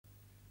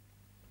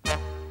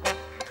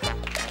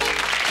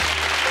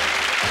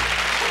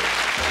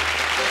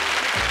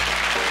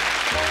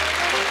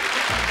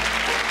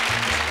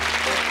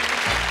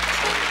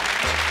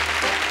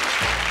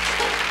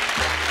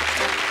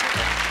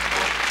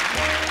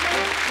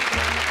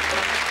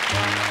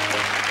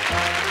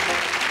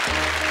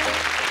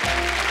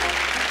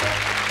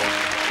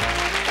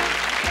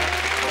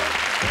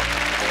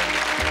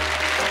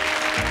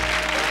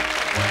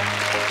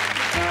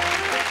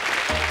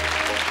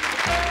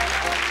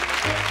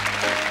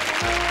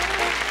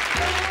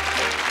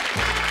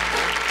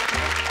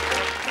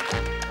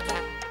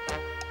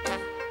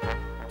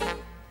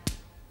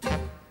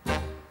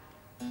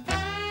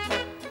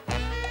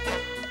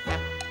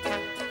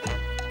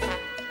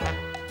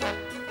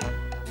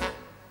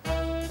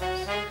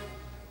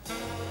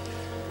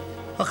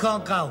I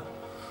can't go.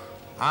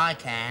 I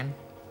can.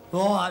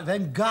 All right,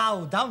 then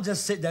go. Don't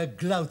just sit there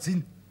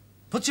gloating.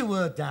 Put your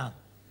word down.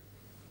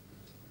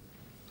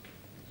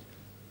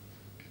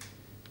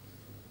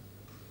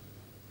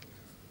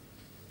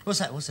 What's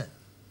that? What's that?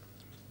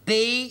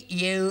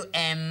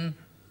 B-U-M,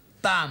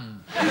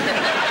 bum.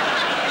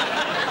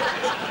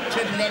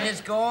 Triple letter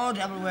score,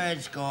 double word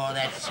score.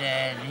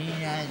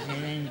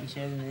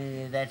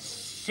 That's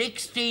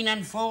 16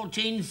 and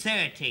 14,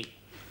 30.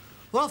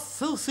 What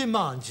filthy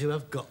mind you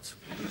have got.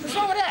 What's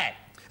wrong with that?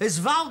 It's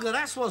vulgar,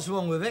 that's what's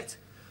wrong with it.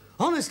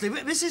 Honestly,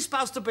 this is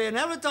supposed to be an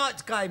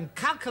erudite game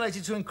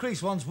calculated to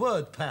increase one's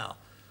word power. I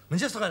mean,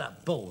 just look at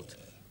that board.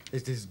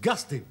 It's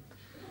disgusting.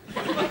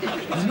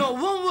 There's not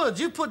one word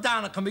you put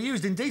down that can be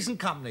used in decent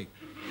company.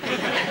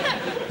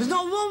 There's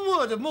not one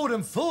word of more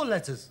than 4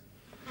 letters.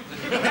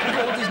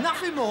 That board is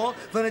nothing more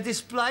than a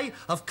display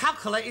of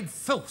calculated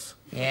filth.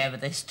 Yeah,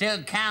 but they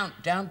still count,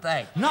 don't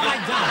they? No, they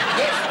don't.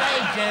 Yes, they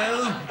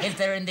do. If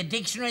they're in the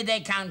dictionary,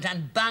 they count,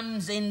 and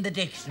bum's in the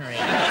dictionary.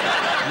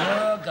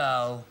 Your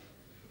go.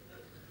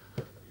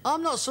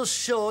 I'm not so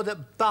sure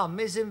that bum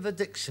is in the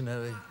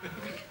dictionary.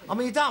 I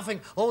mean, you don't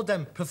think all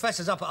them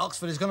professors up at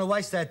Oxford is going to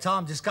waste their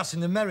time discussing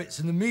the merits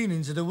and the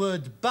meanings of the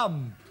word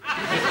bum?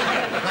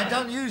 They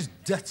don't use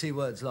dirty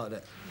words like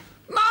that.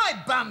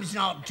 My bum's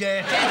not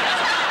dirty.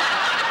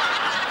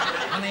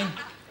 I mean,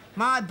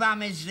 my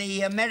bum is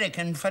the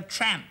American for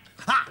tramp.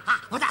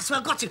 Well, that's where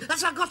I got you.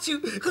 That's where I got you.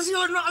 Because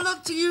you're not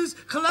allowed to use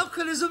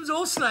colloquialisms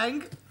or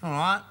slang. All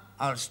right,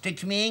 I'll stick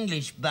to me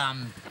English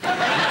bum,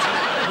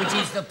 which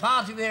is the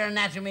part of your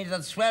anatomy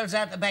that swells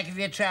out the back of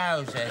your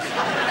trousers.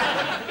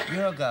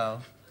 Your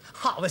go.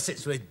 Oh,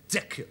 it's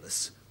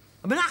ridiculous.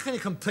 I mean, how can you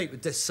compete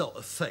with this sort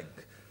of thing?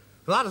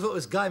 If I'd have thought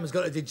this game has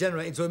got to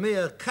degenerate into a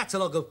mere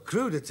catalogue of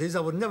crudities,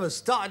 I would never have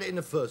started it in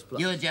the first place.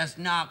 You're just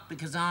knocked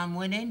because I'm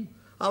winning?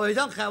 Oh, well, you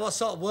don't care what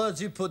sort of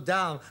words you put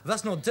down.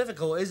 That's not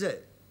difficult, is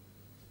it?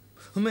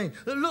 I mean,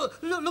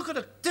 look at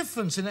the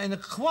difference in the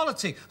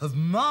quality of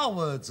my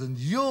words and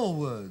your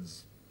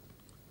words.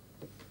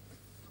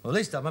 Well, at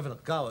least I'm having a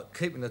go at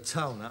keeping the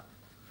tone up.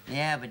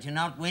 Yeah, but you're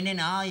not winning,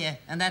 are you?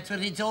 And that's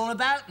what it's all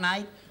about,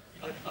 mate.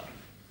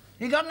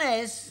 You got an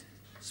S?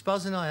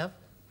 Supposing I have.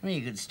 Well,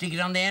 you could stick it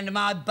on the end of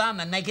my bum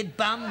and make it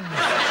bum.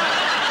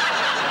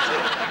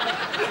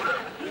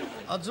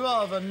 I'd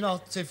rather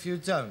not if you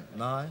don't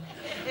mind.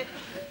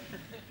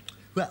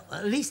 Well,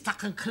 at least I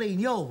can clean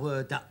your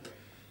word up.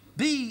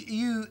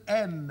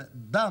 B-U-M,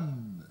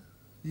 bum,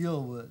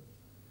 your word.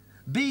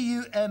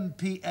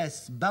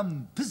 B-U-M-P-S,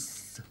 bum,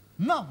 piss,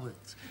 my word.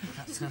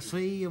 That's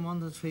 3 and 1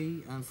 to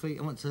 3 and 3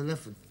 and 1 to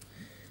 11.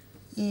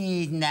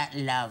 Isn't that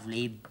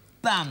lovely?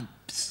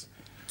 Bumps.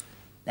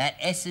 That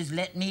S has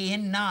let me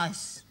in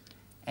nice.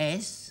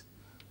 S-O-D,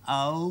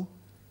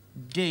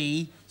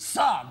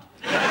 sod.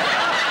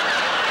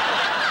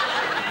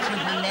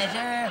 Triple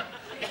letter,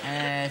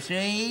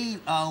 3,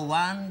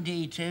 O-1,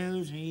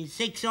 D2, 3,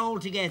 6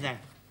 altogether.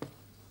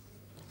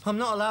 I'm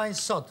not allowing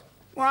sod.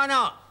 Why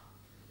not?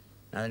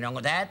 Nothing wrong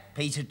with that.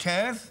 Piece of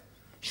turf.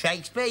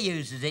 Shakespeare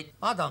uses it.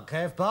 I don't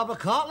care if Barbara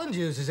Cartland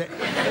uses it.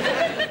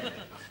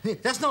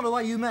 That's not the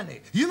way you meant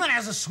it. You meant it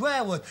as a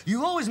swear word.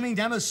 You always mean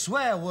them as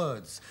swear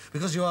words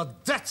because you are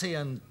dirty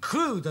and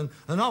crude and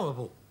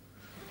horrible.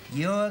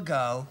 Your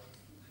go.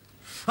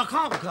 I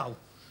can't go.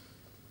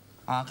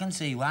 I can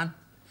see one.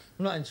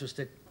 I'm not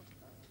interested.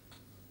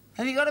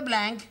 Have you got a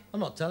blank? I'm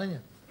not telling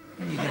you.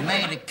 You can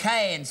make it a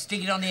K and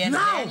stick it on the end No!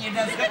 of it. You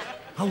know...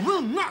 I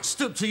will not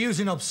stoop to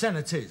using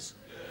obscenities.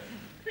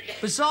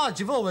 Besides,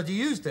 you've already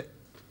used it.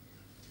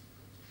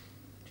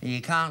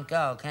 You can't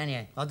go, can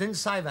you? I didn't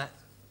say that.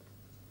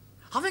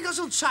 I think I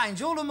shall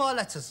change all of my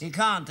letters. You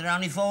can't. There are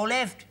only 4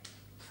 left.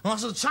 I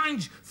shall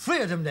change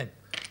 3 of them, then.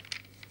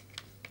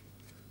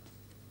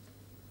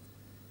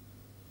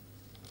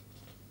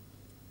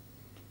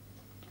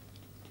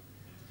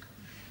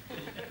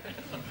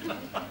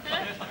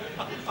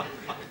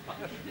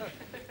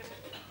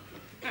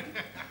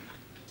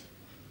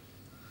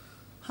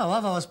 Oh,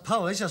 if I was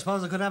Polish, I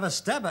suppose I could have a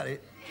stab at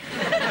it.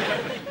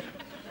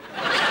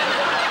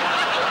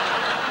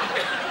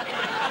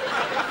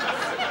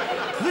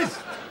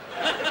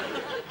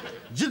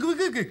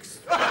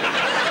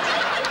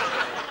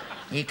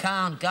 You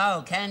can't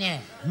go, can you?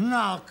 No,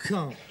 I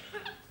can't.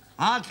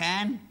 I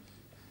can.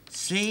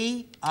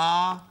 C-R-U-M.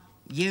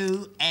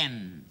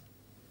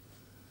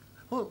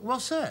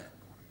 What's that?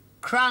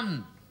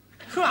 Crumb.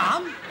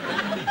 Crumb?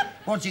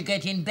 What you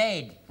get in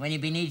bed when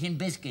you've been eating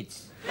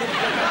biscuits. You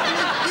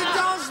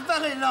don't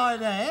spell it like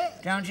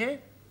that. Don't you?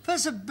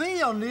 There's a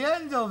B on the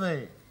end of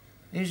it.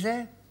 Is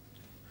there?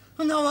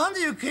 Well, no wonder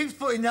you keep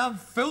putting down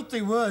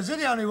filthy words. They're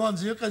the only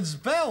ones you can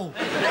spell.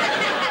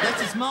 Let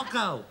us not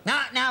go.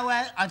 No,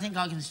 well, I think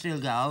I can still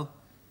go.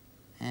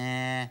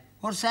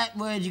 What's that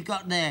word you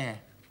got there?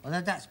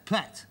 Well, that's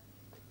pet.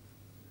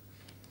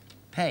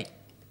 Pet.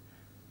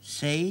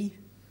 C-R-U-M-P-E-T.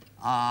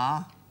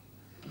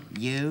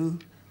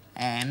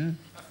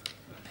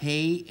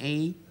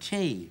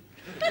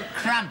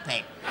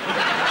 Crumpet.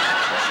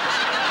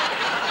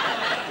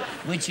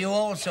 Which you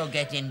also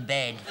get in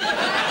bed.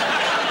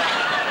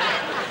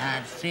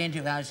 3 and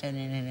 2,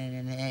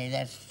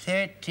 that's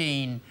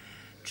 13.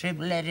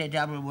 Triple letter,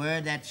 double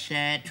word, that's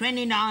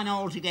 29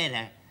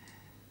 altogether.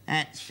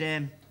 That's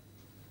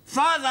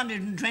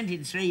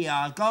 523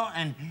 I've got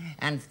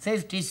and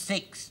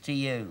 56 to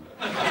you.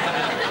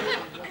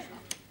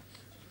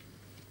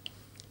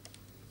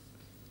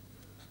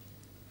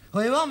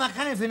 Well, you won't make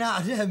anything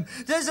out of them.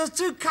 There's those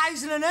 2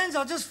 K's and an N's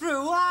I just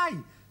threw away.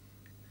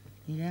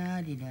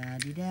 Dee-da, dee-da,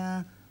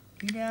 dee-da,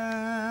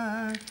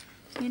 dee-da,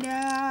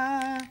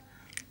 dee-da,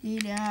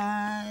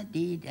 dee-da,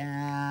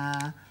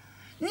 dee-da.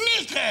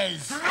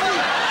 Knickers!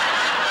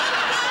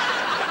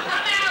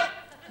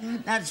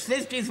 That's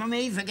 50 for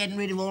me for getting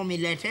rid of all my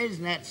letters.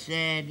 That's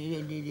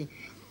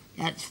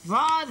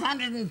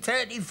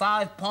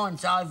 535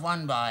 points I've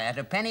won by. At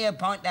a penny a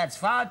point, that's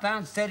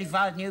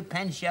 £5.35 new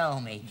pence show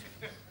me.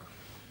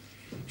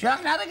 Shall I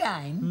have another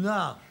game?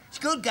 No. It's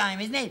a good game,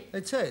 isn't it?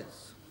 It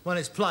is, when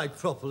it's played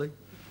properly.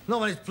 Not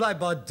when it's played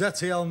by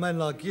dirty old men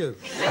like you.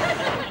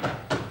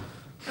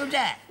 Who's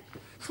that?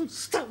 Don't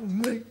stop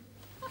me.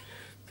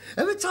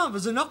 Every time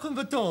there's a knock on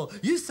the door,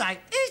 you say,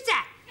 "Who's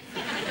that?"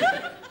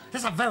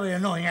 That's a very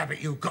annoying habit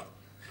you've got.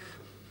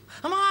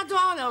 I mean, how do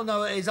I know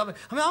what it is? I mean,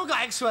 I've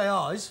got X-ray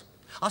eyes.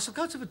 I shall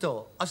go to the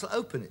door. I shall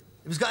open it.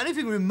 If it's got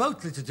anything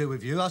remotely to do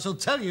with you, I shall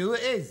tell you who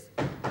it is.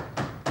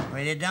 Well,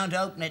 if you don't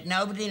open it,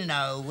 nobody'll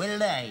know, will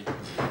they?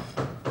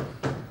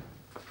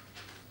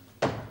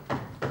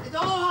 It's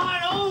all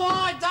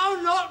right,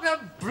 don't knock the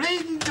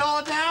bleeding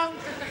door down.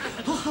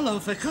 Oh, hello,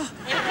 Vicar.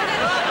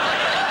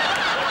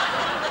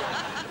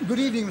 Good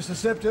evening, Mr.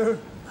 Steptoe.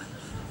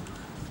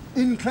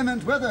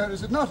 Inclement weather,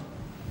 is it not?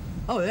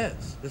 Oh,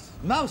 yes. It's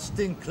most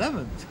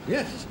inclement,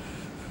 yes.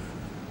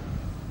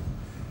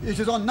 It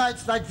is on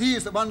nights like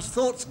these that one's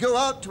thoughts go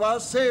out to our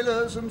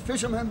sailors and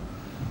fishermen.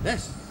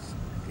 Yes,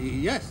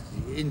 yes,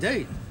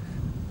 indeed.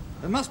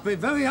 It must be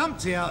very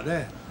empty out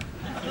there.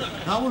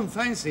 I wouldn't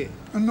fancy it.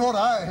 Nor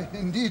I,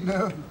 indeed,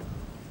 no.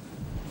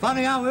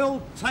 Funny how we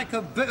all take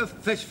a bit of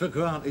fish for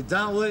granted,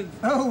 don't we?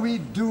 Oh, we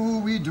do,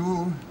 we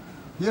do.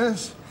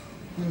 Yes,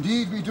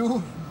 indeed we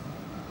do.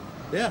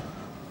 Yeah.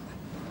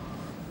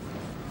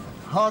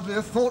 Hardly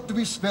a thought do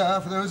we spare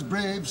for those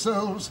brave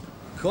souls.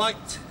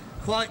 Quite.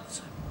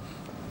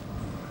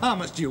 How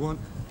much do you want?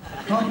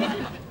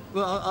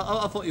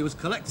 Well, I thought you was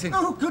collecting.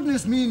 Oh,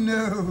 goodness me,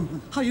 no.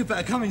 Oh, you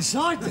better come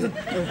inside then.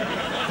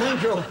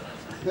 Thank you.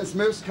 That's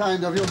most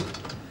kind of you.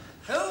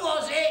 Who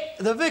was it?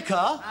 The vicar?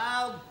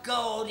 Oh,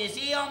 God, is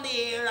he on the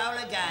ear roll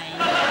again?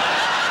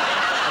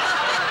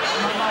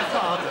 My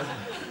father.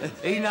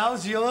 He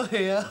knows you're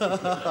here.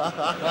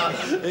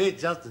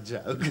 It's just a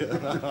joke.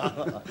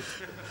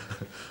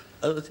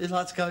 Would you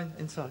like to go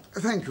inside?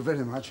 Thank you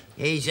very much.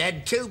 He's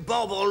had 2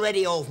 bob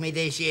already off me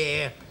this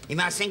year. He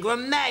must think we're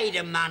made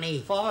of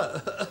money.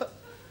 Fire.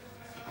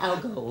 How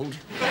gold.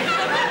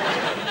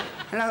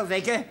 Hello,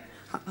 Vicar.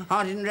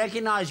 I didn't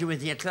recognise you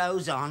with your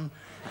clothes on.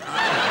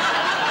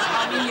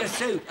 I'm in your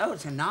suit. Oh,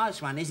 it's a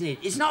nice one, isn't it?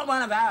 It's not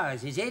one of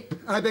ours, is it?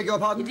 I beg your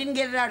pardon? You didn't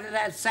get it out of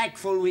that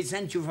sackful we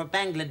sent you for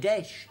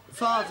Bangladesh.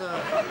 Father,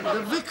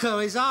 the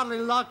vicar is hardly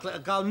likely to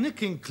go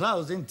nicking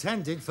clothes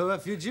intended for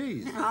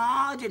refugees. No,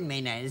 I didn't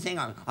mean anything.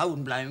 I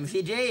wouldn't blame him if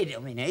he did. I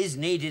mean, his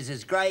need is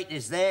as great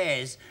as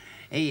theirs.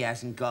 He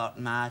hasn't got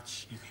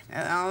much.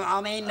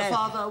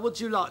 Father, would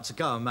you like to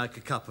go and make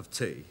a cup of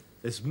tea?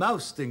 It's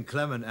most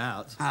inclement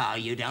out. Oh,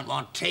 you don't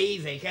want tea,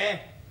 Vicar.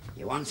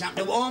 You want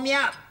something to warm you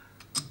up.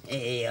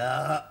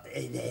 Here,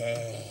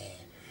 there.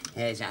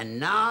 There's a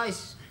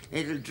nice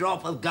little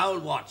drop of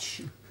gold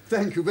watch.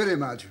 Thank you very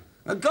much.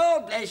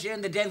 God bless you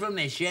and the devil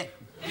miss you.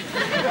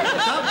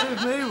 Don't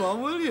give me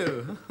one, will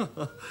you?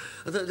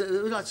 Would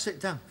you like to sit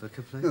down,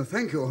 Vicar, please? Oh,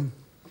 thank you.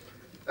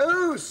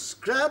 Oh,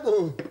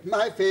 Scrabble,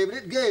 my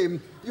favourite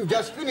game. You've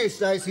just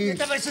finished, I see.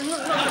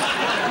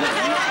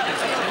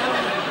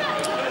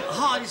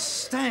 High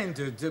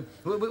standard.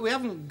 We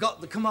haven't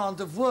got the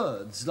command of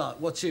words like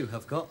what you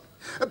have got.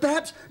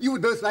 Perhaps you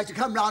would both like to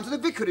come round to the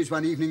vicarage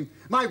one evening.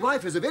 My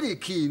wife is a very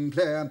keen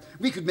player.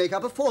 We could make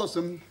up a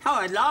foursome. Oh,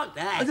 I'd like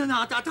that.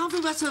 No, I don't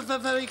think that's a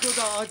very good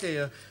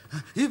idea.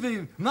 You'd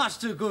be much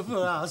too good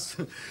for us.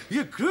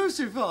 You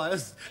crucify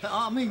us.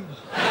 I mean...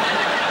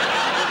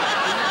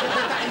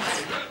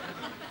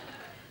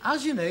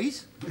 How's your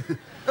knees?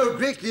 Oh,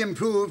 greatly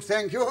improved,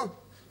 thank you.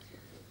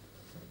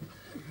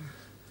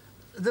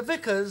 The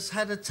vicar's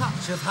had a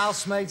touch of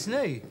housemaid's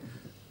knee.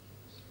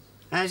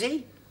 Has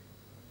he?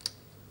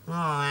 Oh,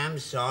 I'm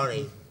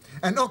sorry.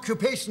 An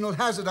occupational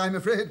hazard, I'm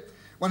afraid.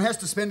 One has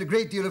to spend a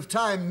great deal of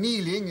time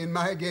kneeling in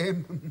my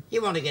game.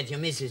 You want to get your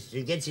missus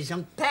to get you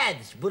some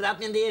pads to put up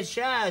in their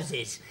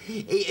trousers.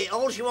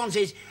 All she wants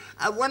is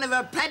one of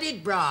her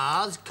padded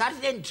bras, cut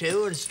it in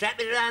 2 and strap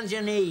it around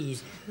your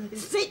knees. It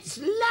fits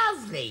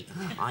lovely.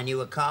 I knew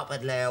a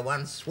carpet layer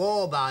once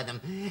swore by them,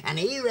 and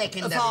he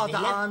reckoned that... Father,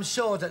 I'm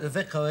sure that the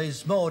vicar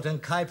is more than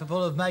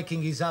capable of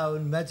making his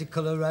own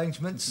medical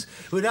arrangements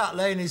without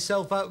laying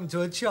himself open to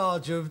a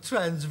charge of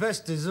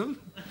transvestism.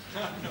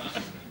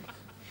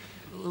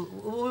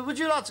 Would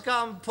you like to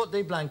go and put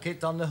the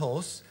blanket on the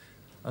horse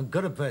and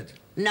go to bed?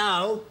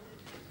 No.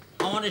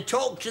 I want to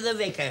talk to the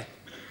vicar.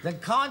 Then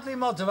kindly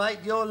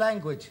moderate your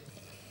language.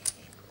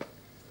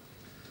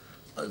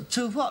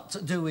 To what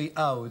do we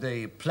owe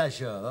the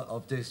pleasure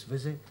of this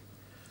visit?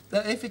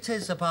 If it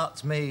is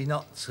about me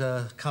not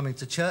coming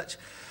to church,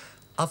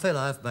 I feel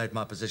I have made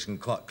my position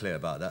quite clear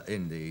about that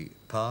in the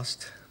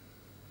past.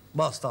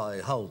 Whilst I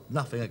hold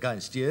nothing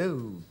against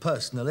you,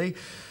 personally,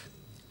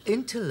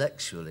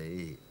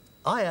 intellectually,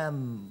 I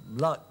am,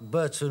 like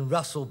Bertrand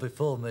Russell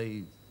before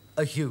me,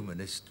 a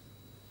humanist.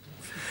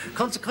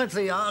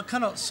 Consequently, I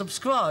cannot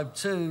subscribe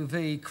to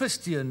the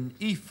Christian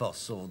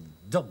ethos or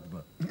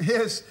dogma.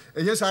 Yes,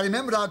 I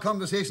remember our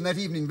conversation that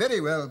evening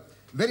very well.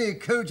 Very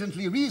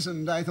cogently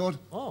reasoned, I thought.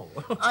 Oh.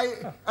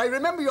 I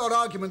remember your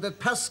argument that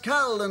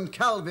Pascal and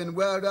Calvin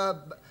were,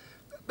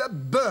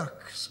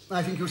 Burkes,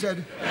 I think you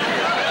said.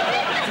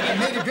 It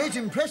made a great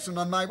impression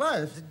on my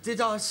wife.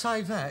 Did I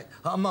say that?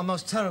 I'm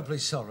most terribly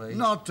sorry.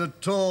 Not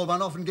at all.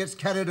 One often gets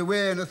carried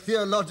away in a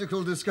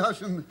theological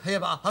discussion. Yeah,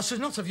 but I should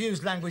not have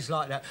used language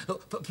like that.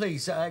 Look, but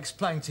please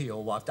explain to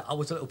your wife that I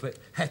was a little bit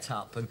het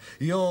up and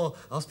your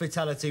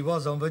hospitality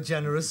was on the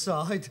generous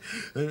side.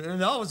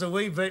 And I was a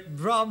wee bit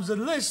Brahms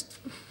and Liszt.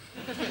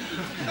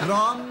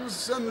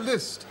 Brahms and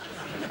Liszt.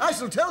 I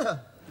shall tell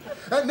her.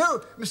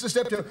 No, Mr.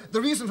 Steptoe, the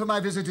reason for my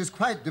visit is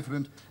quite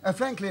different.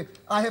 Frankly,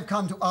 I have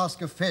come to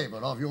ask a favour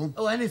of you.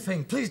 Oh,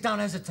 anything. Please don't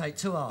hesitate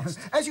to ask.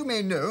 As you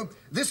may know,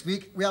 this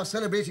week we are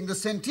celebrating the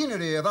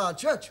centenary of our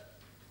church.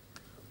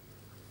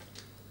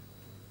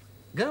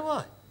 Get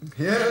away.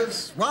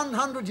 Yes,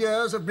 100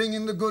 years of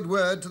bringing the good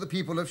word to the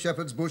people of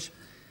Shepherd's Bush.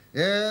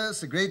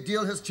 Yes, a great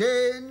deal has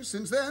changed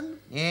since then.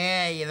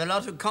 Yeah, you've a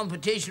lot of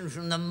competition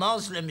from the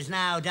Muslims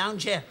now,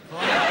 don't you?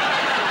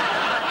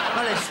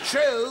 Well, it's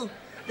true.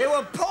 They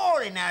were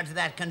pouring out of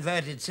that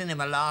converted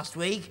cinema last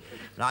week.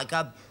 Like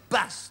a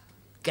bus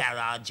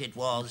garage it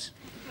was.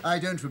 I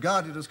don't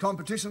regard it as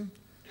competition.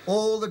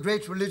 All the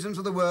great religions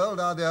of the world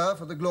are there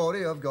for the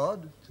glory of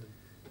God.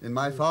 In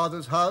my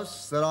father's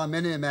house, there are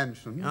many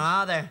mansions.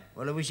 Are there?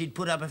 Well, I wish he'd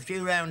put up a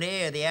few round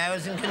here. The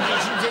hours and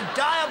conditions are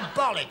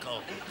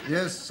diabolical.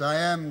 Yes, I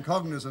am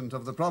cognizant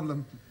of the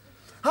problem.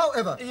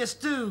 However... Yes,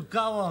 do go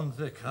on,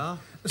 Vicar.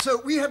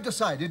 So we have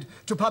decided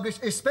to publish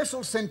a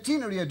special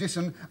centenary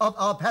edition of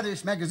our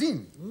parish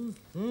magazine.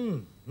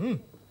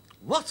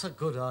 What a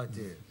good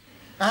idea.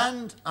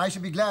 And I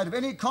shall be glad of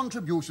any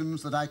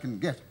contributions that I can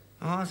get.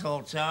 Oh, I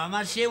thought so. How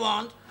much do you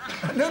want?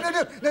 No.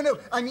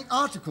 I mean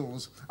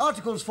articles.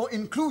 Articles for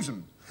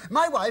inclusion.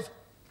 My wife...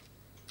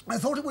 I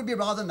thought it would be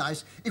rather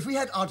nice if we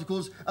had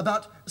articles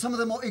about some of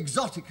the more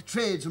exotic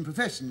trades and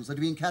professions that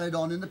have been carried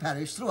on in the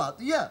parish throughout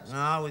the years.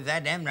 Oh, we've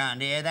had them round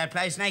here. That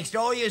place next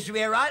door used to be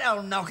a right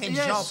old knocking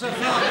shop. Yes, we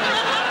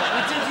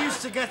did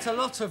used to get a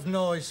lot of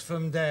noise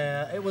from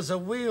there. It was a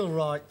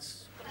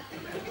wheelwright.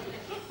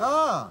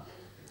 Ah.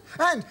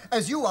 And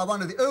as you are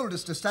one of the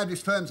oldest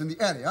established firms in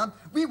the area,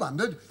 we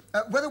wondered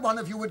whether one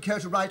of you would care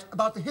to write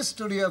about the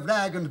history of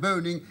rag and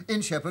boning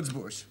in Shepherd's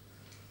Bush.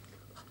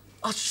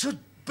 I should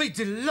be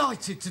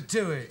delighted to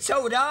do it.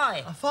 So would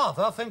I.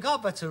 Father, I think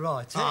I'd better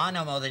write it. Oh, I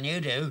know more than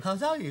you do. Oh,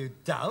 no, you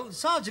don't.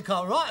 Sergeant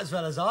can't write as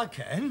well as I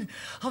can.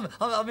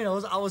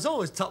 I was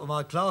always top of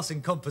my class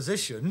in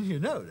composition, you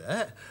know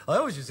that. I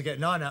always used to get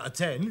 9 out of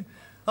 10.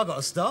 I got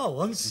a star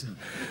once.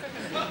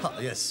 Oh,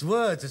 yes,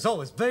 words has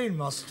always been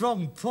my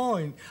strong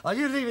point. Oh,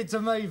 you leave it to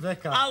me,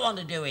 Vicar. I want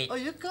to do it. Oh,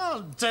 you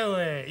can't do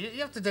it.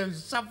 You have to do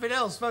something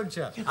else, won't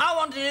you? I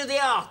want to do the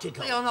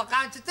article. You're not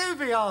going to do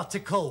the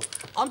article.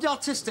 I'm the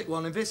artistic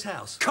one in this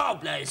house.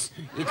 Cobblers.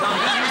 You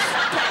can't even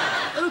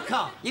spell. Who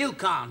can't? You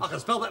can't. I can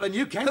spell better than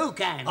you can. Who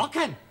can? I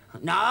can.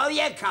 No,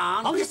 you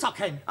can't. Oh, yes, I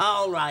can.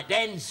 All right,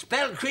 then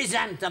spell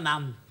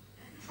chrysanthemum.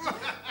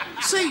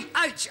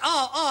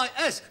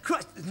 C-H-R-I-S.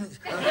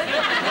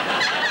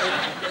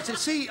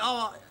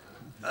 C-R...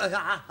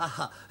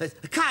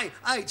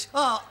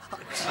 K-H-R...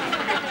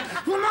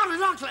 Well, not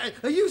likely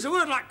to use a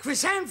word like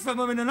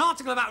chrysanthemum in an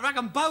article about rag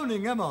and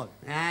boning, am I?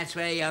 That's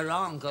where you're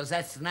wrong, because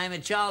that's the name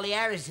of Charlie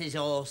Harris's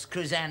horse,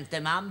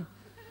 Chrysanthemum.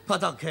 I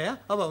don't care.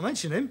 I won't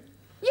mention him.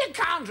 You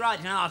can't write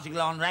an article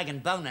on rag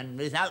and boning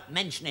without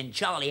mentioning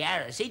Charlie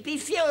Harris. He'd be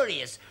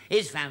furious.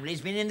 His family's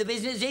been in the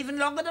business even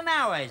longer than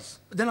ours.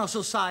 Then I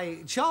shall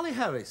say Charlie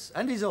Harris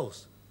and his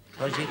horse.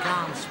 Because you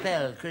can't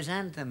spell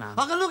chrysanthemum.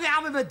 I can look it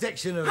up in the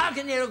dictionary. How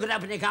can you look it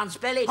up and you can't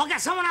spell it? I'll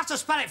get someone else to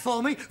spell it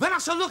for me, then I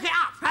shall look it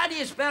up. How do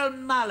you spell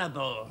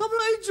malleable? I'm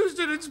not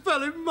interested in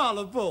spelling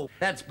malleable.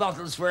 That's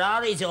Bottles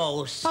Ferrari's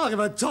horse. I don't give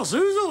a toss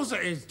whose horse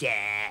it is.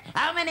 Yeah.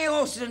 How many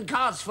horses and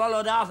carts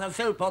followed Arthur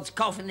Philpott's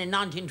coffin in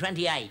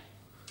 1928?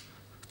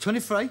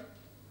 23.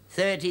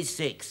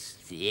 36.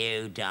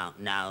 You don't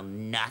know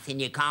nothing.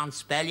 You can't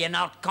spell. You're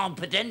not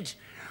competent.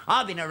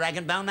 I've been a rag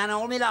and bone man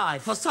all my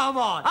life. For so am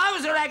I. I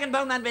was a rag and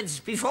bone man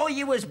before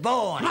you was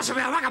born. I shall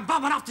be a rag and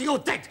bone man after you're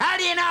dead. How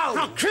do you know?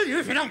 I'll kill you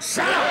if you don't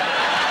shut up.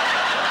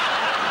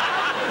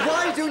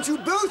 Why don't you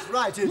both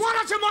write it? Why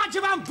don't you mind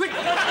your own business?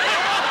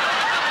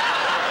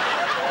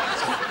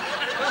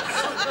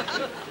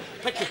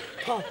 Thank you.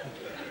 Pardon.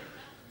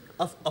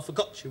 I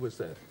forgot she was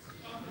there.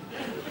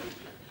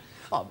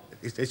 Oh,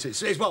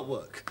 it won't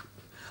work.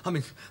 I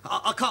mean,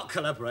 I can't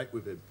collaborate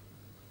with him.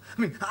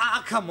 I mean,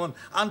 how can one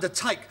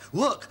undertake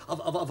work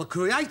of a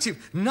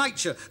creative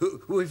nature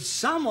with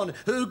someone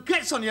who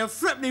gets on your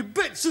threepenny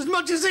bits as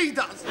much as he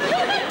does?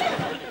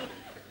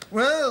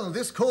 Well,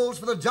 this calls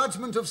for the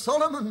judgment of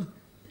Solomon.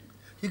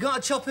 You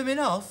got to chop him in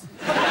half?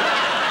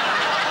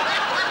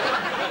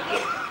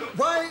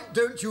 Why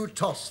don't you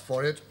toss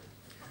for it?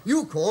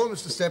 You call,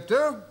 Mr.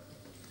 Steptoe.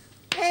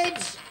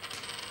 Heads.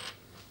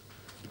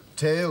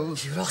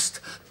 Tails. You lost.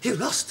 You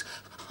lost.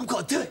 I've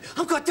got to do it.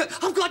 I've got to do it.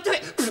 I've got to do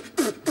it.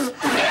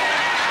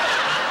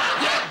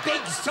 You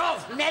big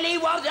soft Nelly,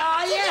 what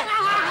are you?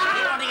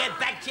 You want to get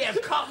back to your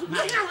cock,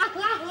 mate?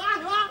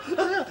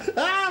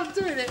 I'm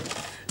doing it.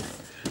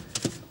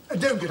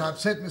 Don't get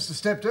upset, Mr.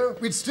 Steptoe.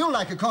 We'd still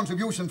like a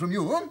contribution from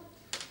you.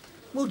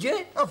 Would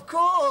you? Of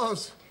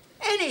course.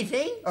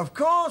 Anything? Of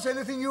course,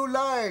 anything you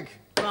like.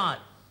 Right,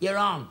 you're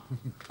on.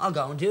 I'll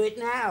go and do it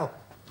now.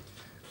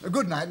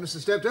 Good night, Mr.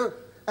 Steptoe,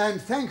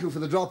 and thank you for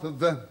the drop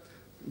of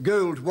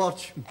gold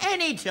watch.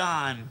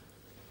 Anytime.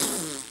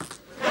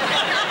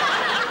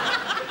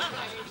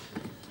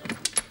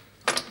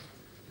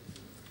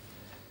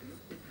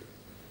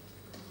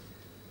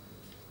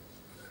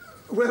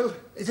 Well,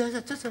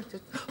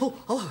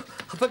 Oh,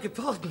 I beg your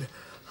pardon.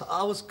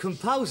 I was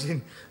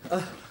composing.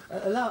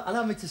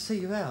 Allow me to see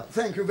you out.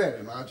 thank you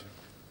very much.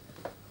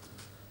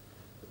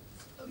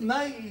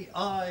 May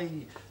I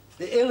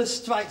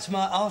illustrate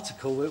my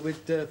article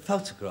with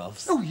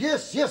photographs? Oh,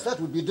 yes, yes, that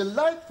would be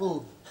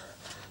delightful.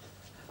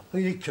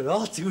 Well, you need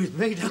karate with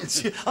me,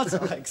 don't you? I'm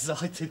so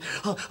excited.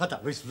 Oh, I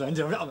don't be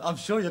splendid. I'm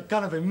sure you're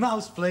going to be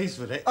most pleased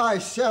with it. I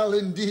shall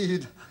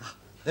indeed.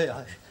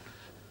 Yeah.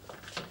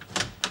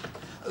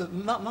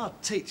 My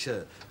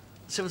teacher,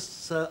 she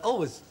was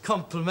always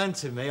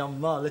complimenting me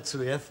on my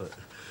literary effort.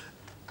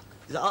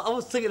 I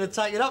was thinking of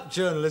taking up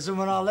journalism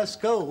when I left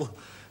school,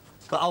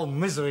 but old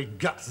misery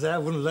guts there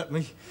wouldn't let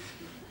me.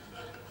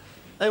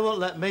 They won't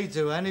let me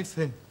do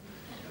anything.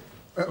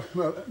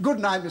 Well, good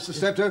night, Mr.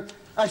 Steptoe.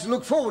 I shall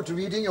look forward to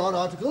reading your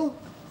article.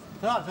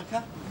 Right,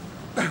 Vicar.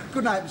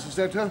 Good night, Mr.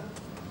 Steptoe.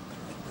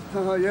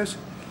 Ah, yes.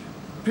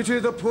 Pity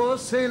the poor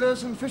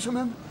sailors and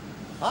fishermen.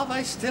 Are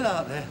they still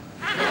out there?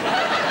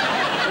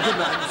 Good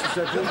night, Mr.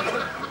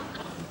 Steptoe.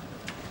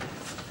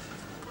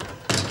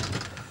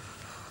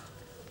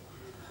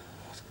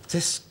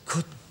 This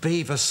could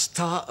be the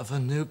start of a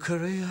new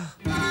career.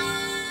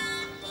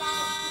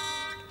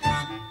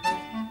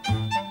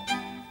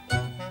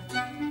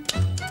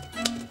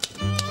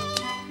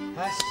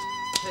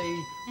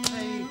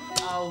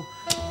 S-T-P-O.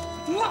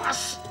 What a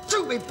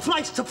stupid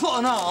place to put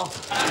an R.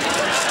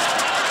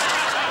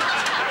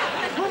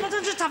 Well, I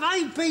don't just have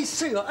A, B,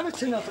 C, or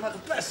everything else to make a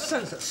better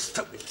sense. That's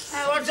stupid.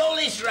 What's all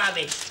this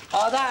rubbish?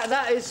 Oh,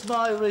 that is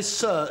my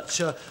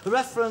research.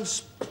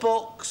 Reference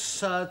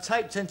books,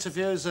 taped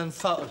interviews and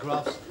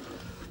photographs.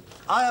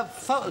 I have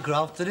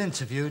photographed and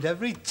interviewed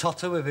every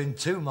totter within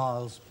 2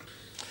 miles.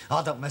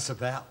 I don't mess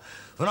about.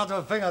 When I do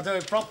a thing, I do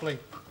it properly.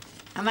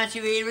 How much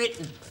have you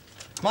written?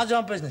 Mind your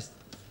own business.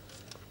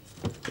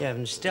 You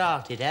haven't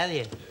started, have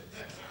you?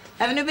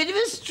 Having a bit of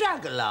a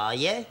struggle, are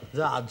you?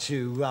 Don't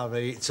you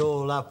worry, it's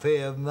all up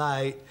here,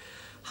 mate.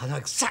 I know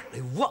exactly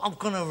what I'm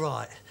going to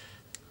write.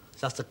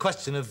 It's just a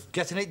question of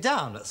getting it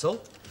down, that's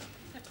all.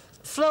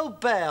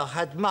 Flaubert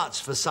had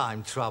much the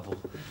same trouble.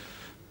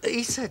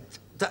 He said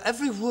that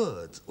every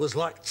word was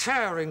like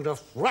tearing the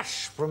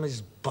flesh from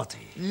his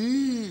body.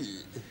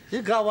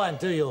 You go away and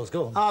do yours,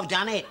 go on. I've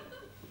done it.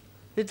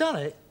 You done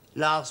it?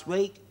 Last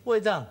week. What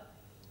you done?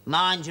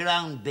 Mind your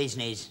own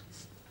business.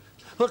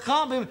 Well, it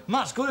can't be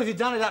much good if you've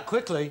done it that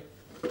quickly.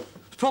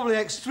 It's probably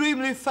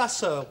extremely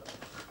facile.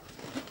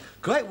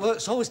 Great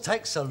works always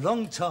takes a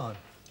long time.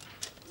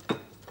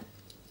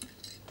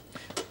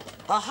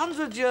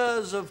 100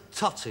 Years of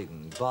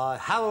Totting by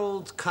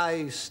Harold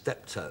K.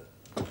 Steptoe.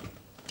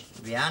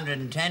 It'll be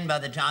 110 by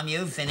the time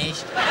you've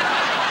finished.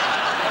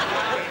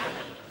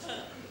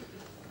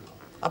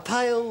 A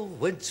pale,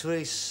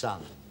 wintry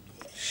sun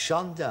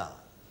shone down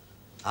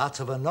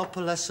out of an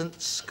opalescent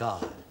sky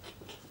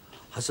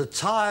as a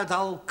tired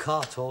old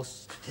cart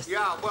horse...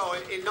 Yeah, well,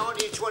 in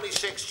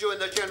 1926, during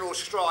the general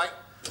strike,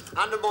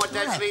 under my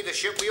dad's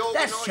leadership, we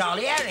organised... That's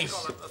Charlie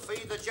Harris. ...to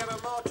feed the general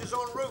marchers en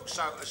route,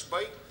 so to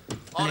speak.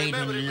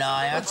 Bleeding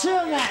liar.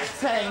 Turn that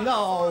thing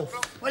off!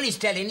 Well, he's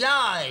telling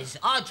lies.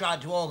 I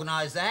tried to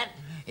organise that.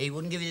 He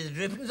wouldn't give you the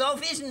drippings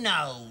off his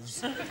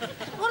nose.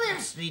 What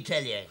else did he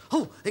tell you?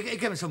 Oh, he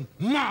gave me some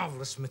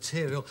marvellous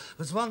material. It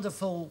was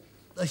wonderful,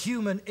 a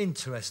human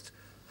interest.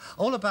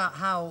 All about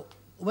how,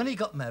 when he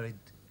got married,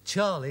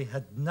 Charlie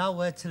had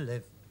nowhere to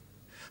live.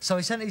 So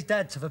he sent his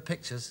dad to the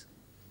pictures.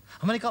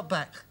 And when he got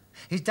back,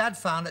 his dad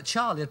found that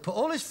Charlie had put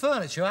all his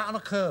furniture out on a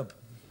curb.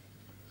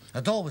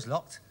 The door was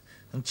locked,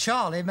 and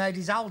Charlie made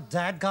his old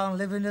dad go and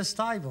live in the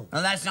stable.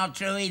 Well, that's not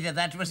true either.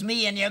 That was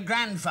me and your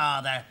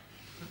grandfather.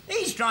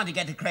 He's trying to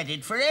get the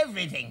credit for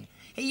everything.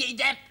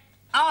 That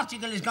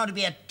article is going to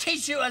be a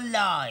tissue of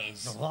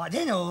lies. All right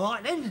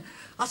then.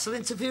 I shall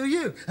interview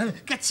you and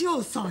get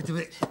your side of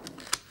it.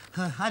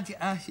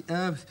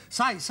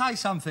 Say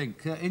something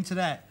into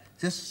that,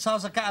 just so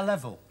as I get a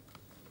level.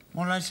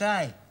 What'll I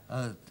say?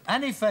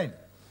 Anything.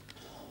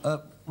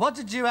 What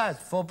did you have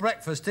for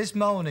breakfast this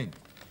morning?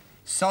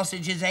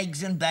 Sausages,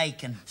 eggs and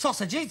bacon.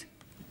 Sausages?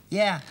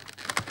 Yeah.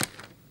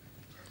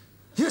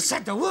 You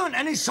said there weren't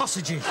any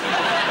sausages.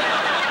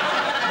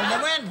 Well,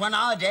 there weren't when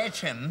I'd ate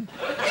them.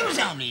 There was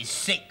only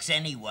 6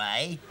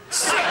 anyway.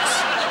 6?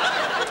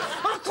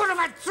 I could have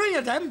had 3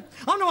 of them.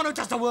 I'm the one who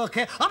does the work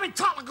here. I've been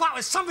taught to go out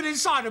with something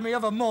inside of me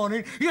of a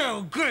morning.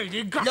 You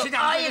greedy, gutted... Look,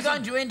 are you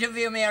going to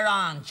interview me or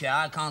aren't you?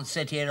 I can't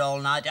sit here all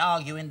night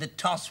arguing the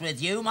toss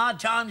with you. My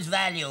time's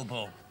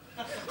valuable.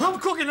 I'm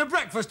cooking the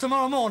breakfast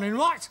tomorrow morning,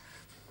 right?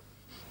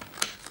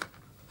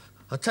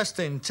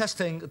 Testing.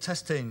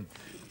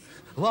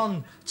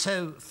 1,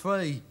 2,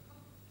 3.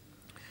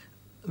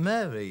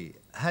 Mary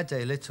had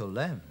a little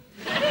lamb.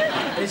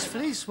 His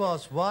fleece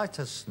was white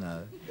as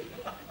snow,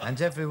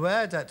 and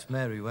everywhere that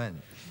Mary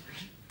went,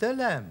 the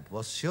lamb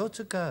was sure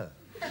to go.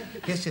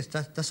 Yes,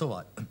 that's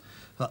all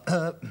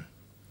right.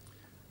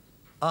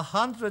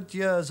 100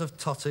 Years of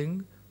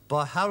Totting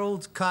by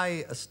Harold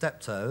K.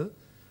 Steptoe.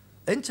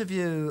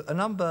 Interview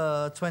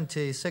number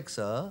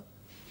 26er,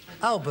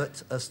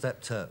 Albert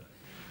Steptoe.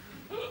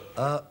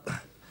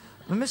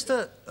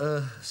 Mr.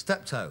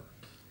 Steptoe,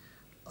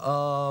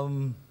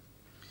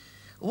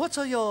 what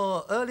are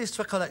your earliest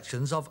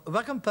recollections of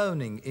rag and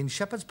boning in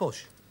Shepherd's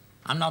Bush?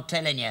 I'm not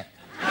telling you.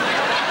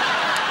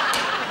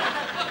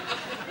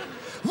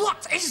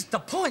 What is the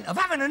point of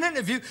having an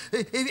interview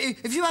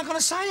if you ain't going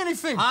to say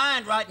anything? I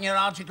ain't writing your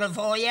article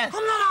for you. I'm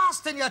not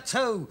asking you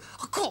to.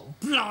 I can't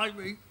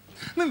blimey.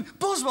 I mean,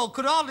 Boswell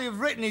could hardly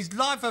have written his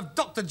Life of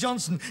Dr.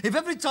 Johnson if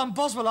every time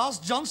Boswell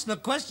asked Johnson a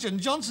question,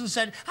 Johnson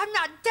said, I'm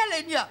not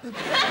telling you.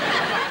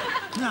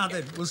 Now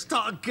then, we'll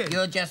start again.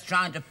 You're just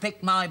trying to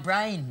pick my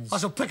brains. I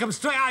shall pick them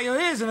straight out of your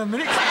ears in a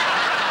minute.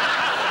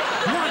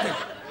 Now then.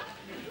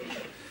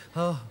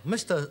 Oh,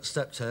 Mr.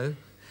 Steptoe,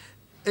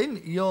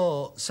 in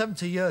your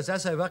 70 years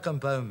as a rag and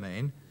bone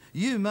man,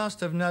 you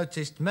must have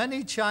noticed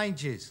many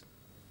changes.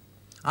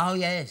 Oh,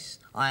 yes,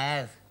 I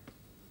have.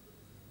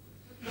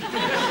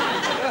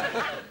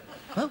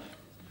 Huh?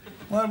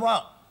 Well,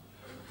 what?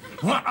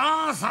 What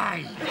are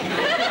they?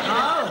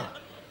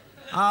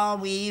 Oh,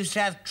 we used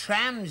to have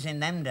trams in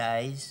them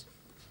days.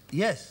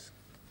 Yes.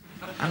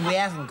 And we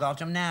haven't got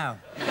them now.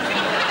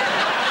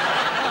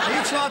 Are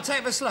you trying to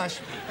take the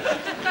slash?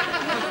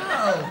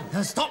 No.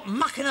 Now stop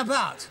mucking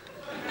about.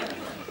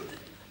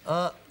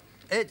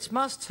 It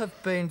must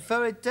have been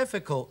very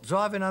difficult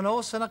driving an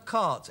horse and a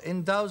cart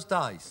in those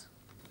days.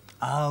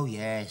 Oh,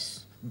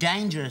 yes.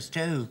 Dangerous,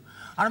 too.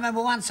 I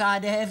remember once I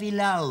had a heavy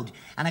load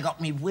and I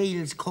got me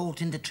wheels caught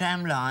in the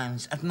tram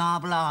lines at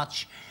Marble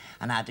Arch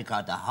and I had to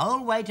go the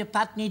whole way to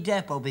Putney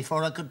Depot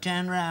before I could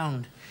turn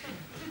round.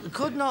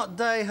 Could not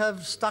they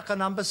have stuck a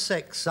number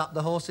 6 up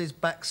the horse's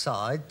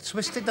backside,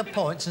 twisted the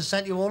points and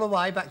sent you all the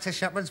way back to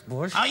Shepherd's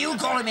Bush? Are you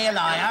calling me a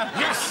liar?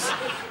 Yes!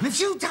 And if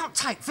you don't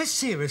take this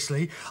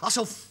seriously, I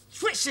shall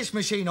switch this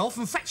machine off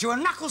and fetch you a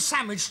knuckle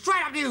sandwich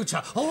straight up the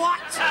Uter, all right?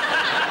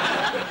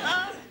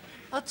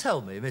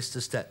 Tell me,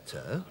 Mr.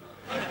 Steptoe,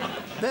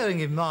 bearing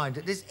in mind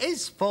that this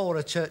is for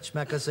a church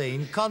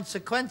magazine,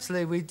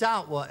 consequently we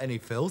don't want any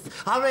filth.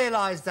 I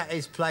realise that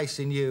is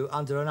placing you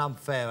under an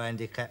unfair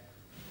handicap.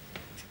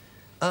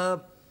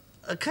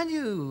 Can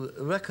you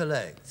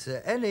recollect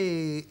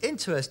any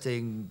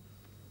interesting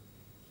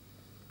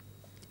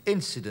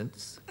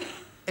incidents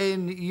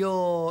in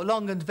your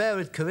long and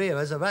varied career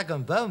as a rag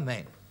and bone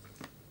man?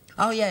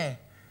 Oh, yeah.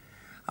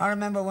 I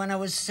remember when I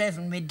was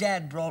 7, my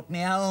dad brought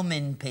me a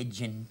homing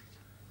pigeon.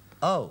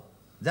 Oh,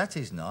 that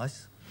is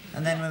nice.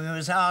 And then when we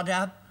was hard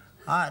up,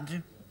 I had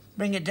to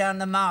bring it down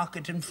the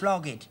market and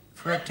flog it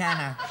for a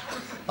tanner.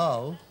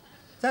 Oh,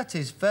 that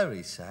is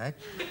very sad.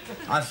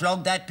 I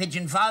flogged that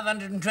pigeon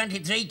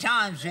 523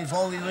 times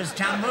before we was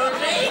tumbled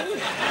in.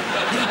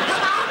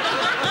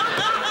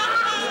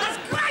 That's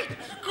great!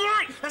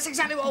 Great! That's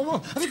exactly what I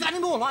want. Have you got any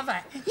more like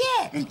that?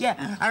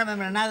 Yeah. I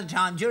remember another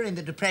time during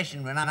the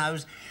Depression when I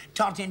was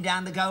trotting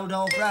down the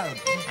Goldorf Road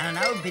and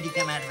an old biddy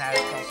came out of our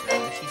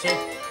crossroad and she said,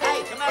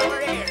 hey, come over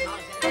here. And I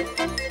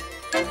said,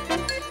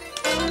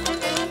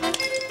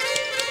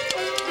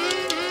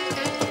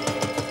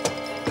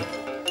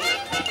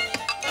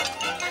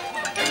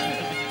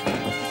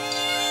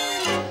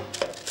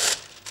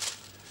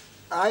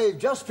 I've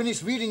just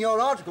finished reading your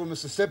article,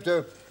 Mr.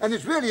 Steptoe, and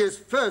it really is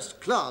first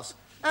class.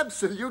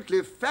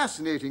 Absolutely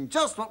fascinating.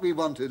 Just what we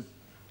wanted.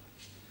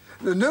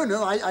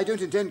 No, I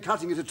don't intend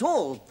cutting it at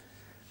all.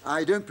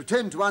 I don't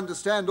pretend to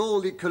understand all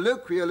the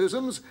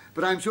colloquialisms,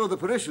 but I'm sure the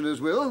parishioners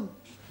will.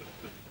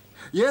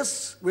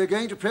 Yes, we're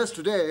going to press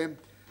today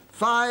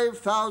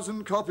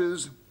 5,000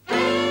 copies.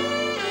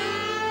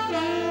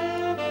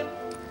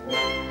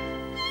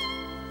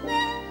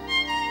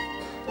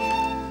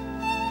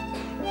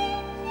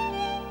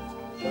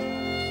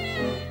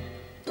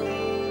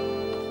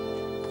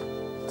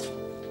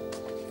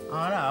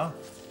 hello.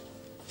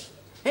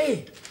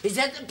 Hey, is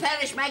that the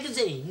parish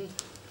magazine?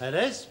 It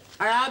is.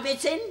 Are our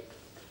bits in?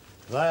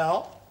 They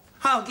are.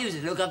 Oh, give us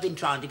a look. I've been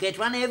trying to get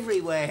one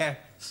everywhere.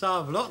 So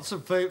have lots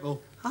of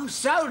people. Oh,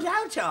 sold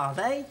out, are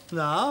they?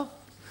 No.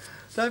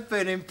 They've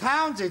been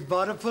impounded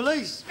by the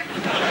police.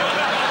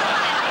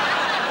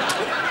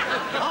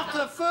 After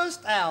the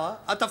first hour,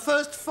 at the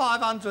first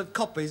 500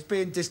 copies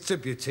being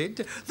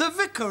distributed, the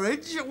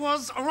vicarage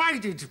was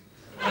raided.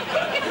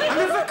 And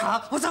the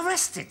vicar was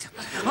arrested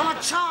on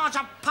a charge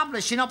of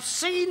publishing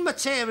obscene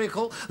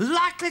material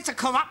likely to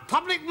corrupt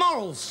public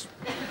morals.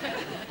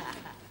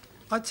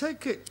 I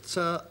take it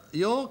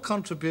your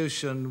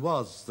contribution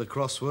was the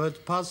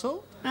crossword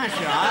puzzle? That's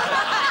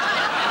right.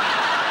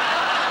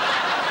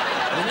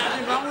 There's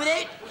nothing wrong with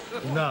it?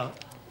 No.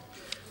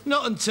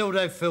 Not until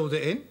they filled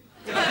it in.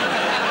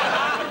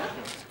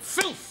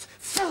 Filth,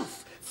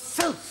 filth,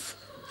 filth.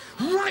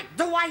 Right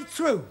the way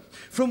through.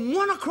 From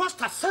 1 across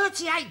to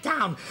 38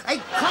 down. A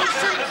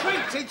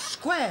concentrated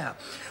square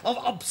of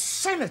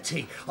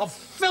obscenity, of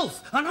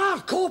filth and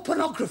hardcore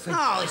pornography.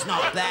 Oh, it's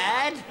not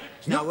bad.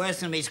 It's not worse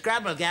than me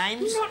Scrabble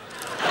games.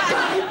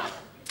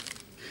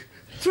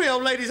 Three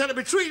old ladies had to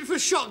be treated for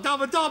shock down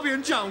with Derby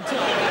and Jones.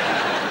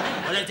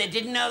 Well, if they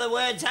didn't know the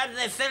words, how did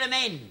they fill them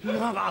in?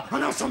 I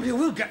know some of you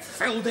will get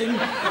filled in.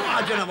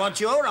 I don't know what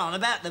you're on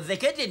about. The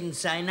vicar didn't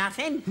say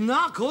nothing.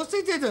 No, of course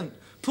he didn't.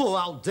 Poor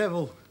old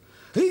devil.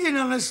 He didn't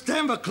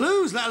understand the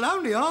clues, let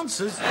alone the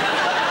answers.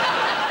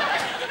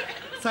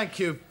 Thank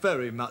you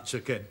very much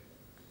again.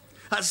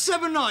 That's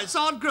 7 nights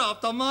hard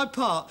graft on my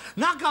part.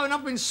 Now going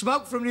up in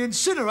smoke from the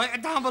incinerator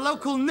down the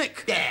local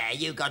nick. There,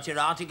 you got your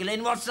article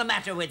in. What's the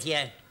matter with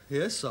you?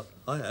 Yes, sir,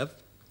 I have.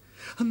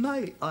 And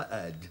may I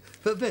add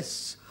that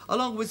this,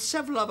 along with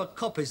several other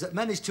copies that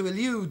managed to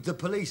elude the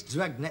police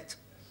dragnet,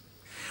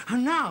 are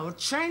now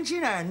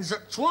changing hands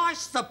at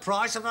twice the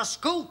price of a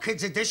school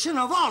kids edition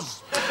of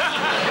Oz.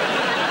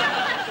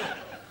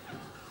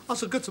 I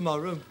shall go to my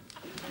room.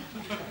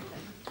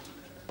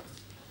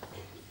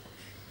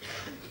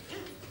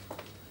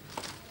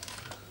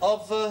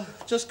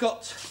 I've just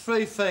got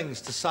 3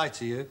 things to say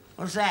to you.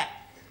 What's that?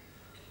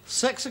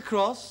 6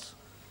 across,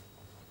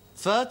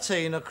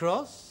 13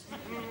 across,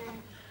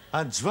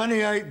 and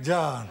 28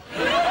 down.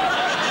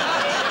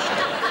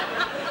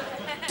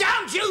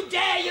 Don't you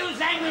dare use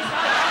language like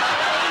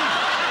that!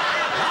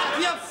 Up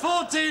your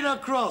 14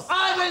 across.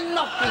 I will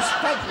not be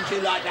spoken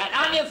to like that.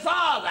 I'm your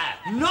father.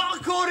 Not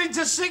according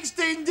to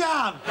 16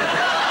 down.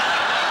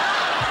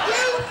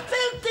 You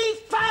filthy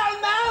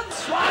foul-mouthed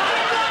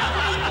swine!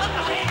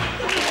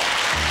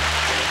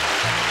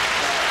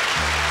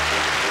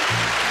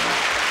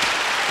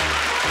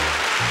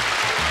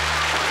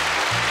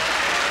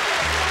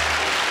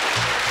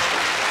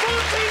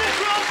 14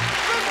 across,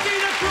 15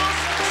 across,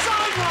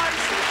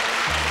 sideways.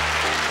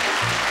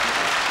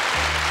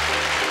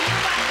 You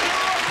might be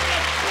all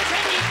fit.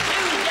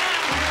 22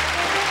 down.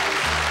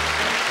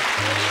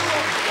 You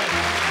all fit.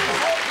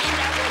 14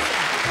 down.